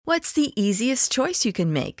What's the easiest choice you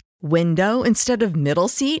can make? Window instead of middle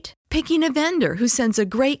seat? Picking a vendor who sends a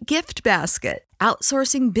great gift basket?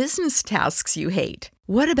 Outsourcing business tasks you hate?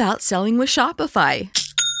 What about selling with Shopify?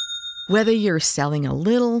 Whether you're selling a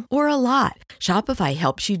little or a lot, Shopify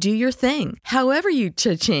helps you do your thing, however you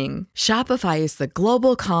cha-ching. Shopify is the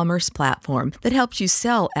global commerce platform that helps you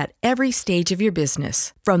sell at every stage of your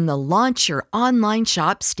business. From the launch your online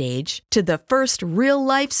shop stage to the first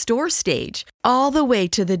real-life store stage, all the way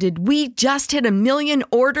to the did we just hit a million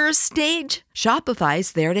orders stage.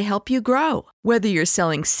 Shopify's there to help you grow. Whether you're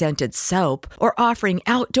selling scented soap or offering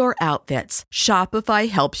outdoor outfits, Shopify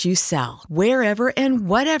helps you sell. Wherever and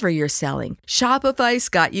whatever you're selling, Shopify's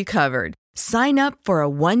got you covered. Sign up for a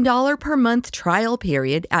 $1 per month trial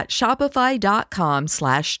period at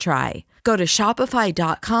shopify.com/try. Go to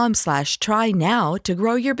shopify.com/try now to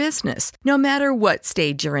grow your business, no matter what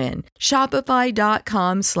stage you're in.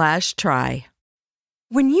 Shopify.com/try.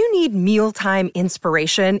 When you need mealtime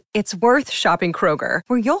inspiration, it's worth shopping Kroger,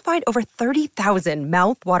 where you'll find over 30,000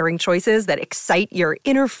 mouth-watering choices that excite your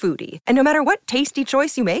inner foodie. And no matter what tasty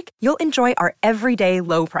choice you make, you'll enjoy our everyday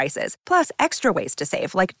low prices, plus extra ways to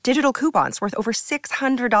save, like digital coupons worth over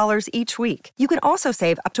 $600 each week. You can also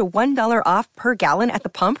save up to $1 off per gallon at the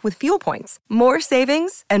pump with fuel points. More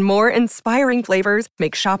savings and more inspiring flavors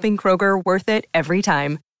make shopping Kroger worth it every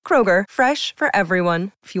time. Kroger, fresh for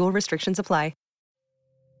everyone. Fuel restrictions apply.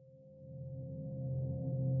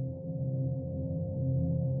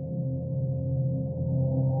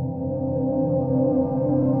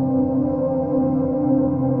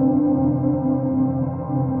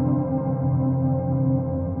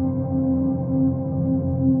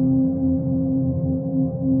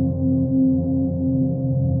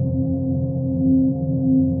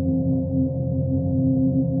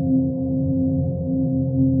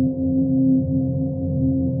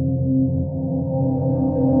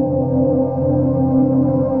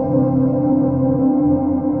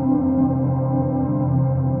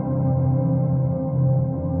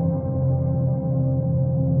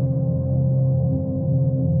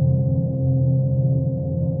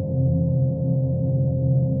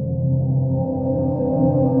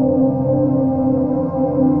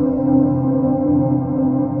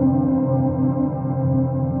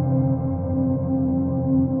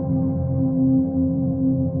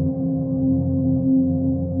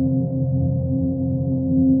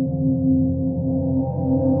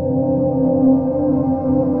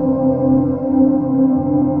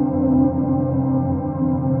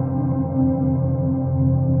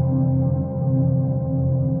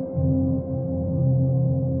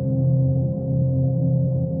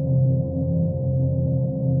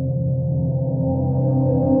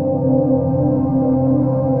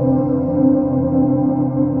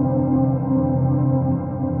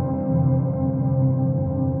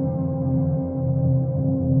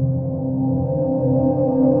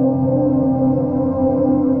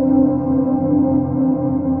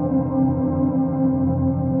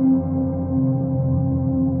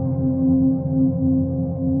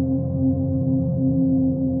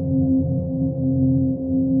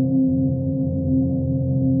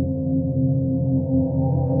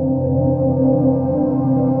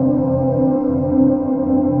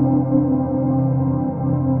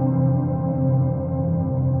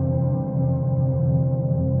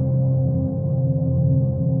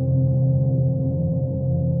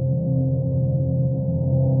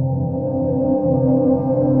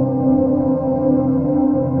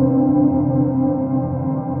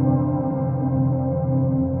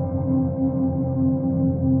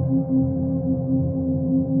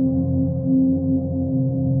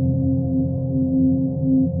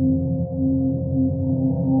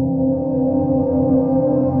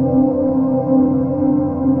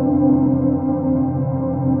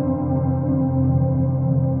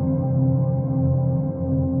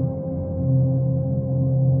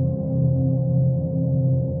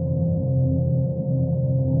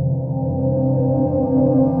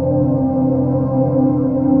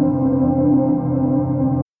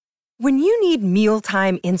 When you need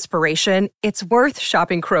mealtime inspiration, it's worth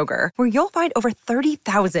shopping Kroger, where you'll find over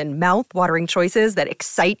 30,000 mouth-watering choices that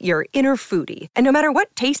excite your inner foodie. And no matter what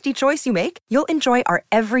tasty choice you make, you'll enjoy our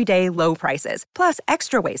everyday low prices, plus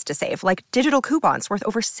extra ways to save, like digital coupons worth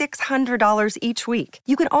over $600 each week.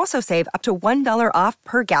 You can also save up to $1 off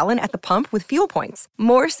per gallon at the pump with fuel points.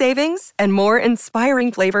 More savings and more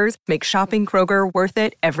inspiring flavors make shopping Kroger worth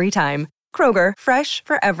it every time. Kroger, fresh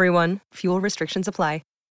for everyone. Fuel restrictions apply.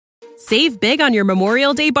 Save big on your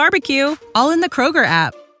Memorial Day barbecue, all in the Kroger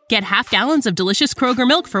app. Get half gallons of delicious Kroger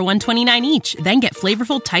milk for $1.29 each. Then get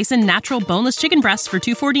flavorful Tyson natural boneless chicken breasts for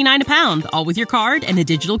 $2.49 a pound, all with your card and a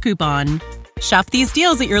digital coupon. Shop these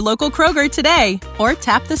deals at your local Kroger today, or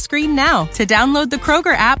tap the screen now to download the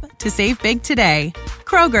Kroger app to save big today.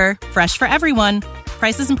 Kroger, fresh for everyone.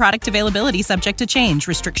 Prices and product availability subject to change.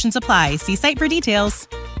 Restrictions apply. See site for details.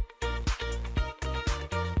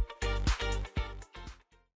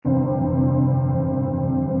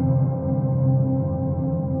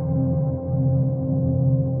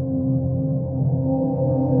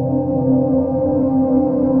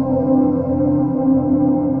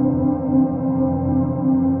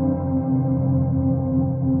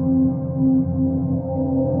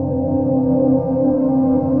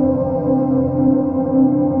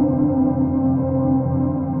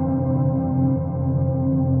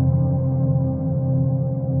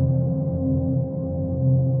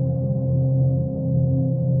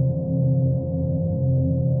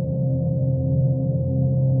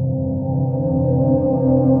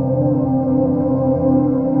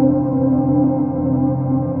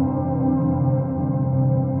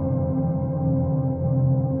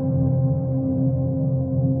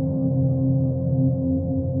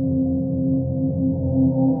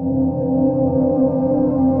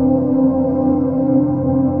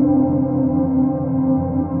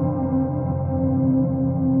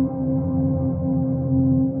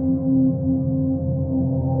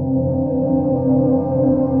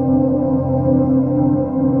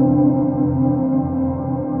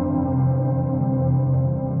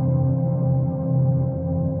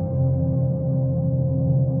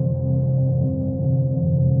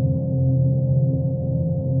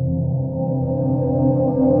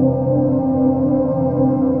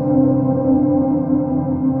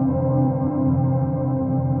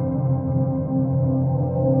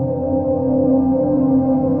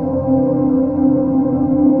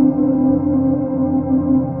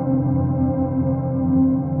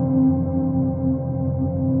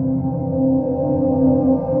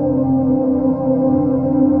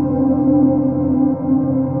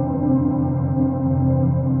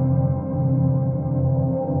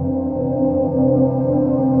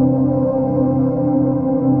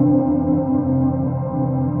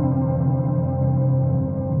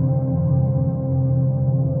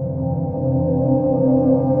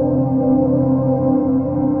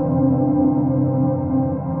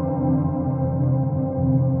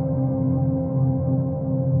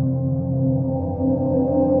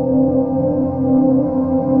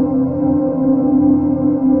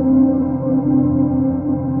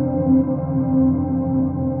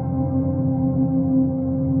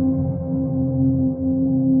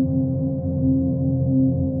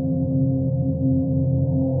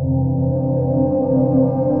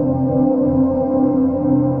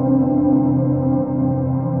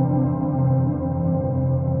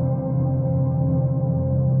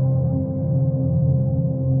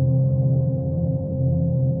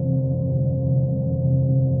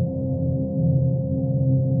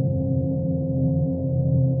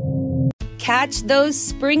 Catch those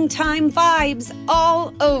springtime vibes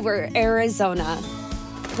all over Arizona.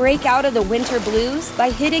 Break out of the winter blues by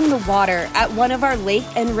hitting the water at one of our lake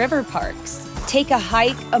and river parks. Take a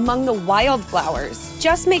hike among the wildflowers.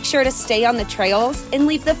 Just make sure to stay on the trails and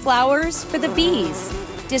leave the flowers for the bees.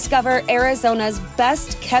 Discover Arizona's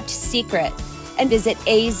best-kept secret and visit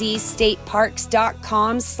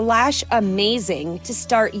azstateparks.com/amazing to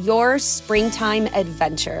start your springtime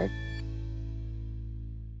adventure.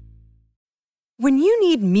 When you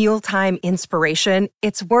need mealtime inspiration,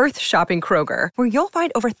 it's worth shopping Kroger, where you'll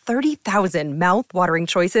find over 30,000 mouth-watering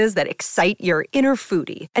choices that excite your inner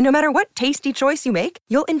foodie. And no matter what tasty choice you make,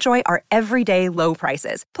 you'll enjoy our everyday low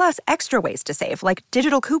prices, plus extra ways to save, like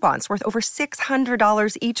digital coupons worth over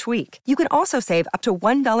 $600 each week. You can also save up to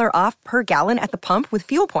 $1 off per gallon at the pump with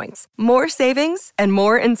fuel points. More savings and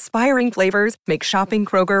more inspiring flavors make shopping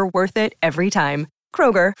Kroger worth it every time.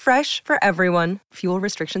 Kroger, fresh for everyone. Fuel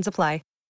restrictions apply.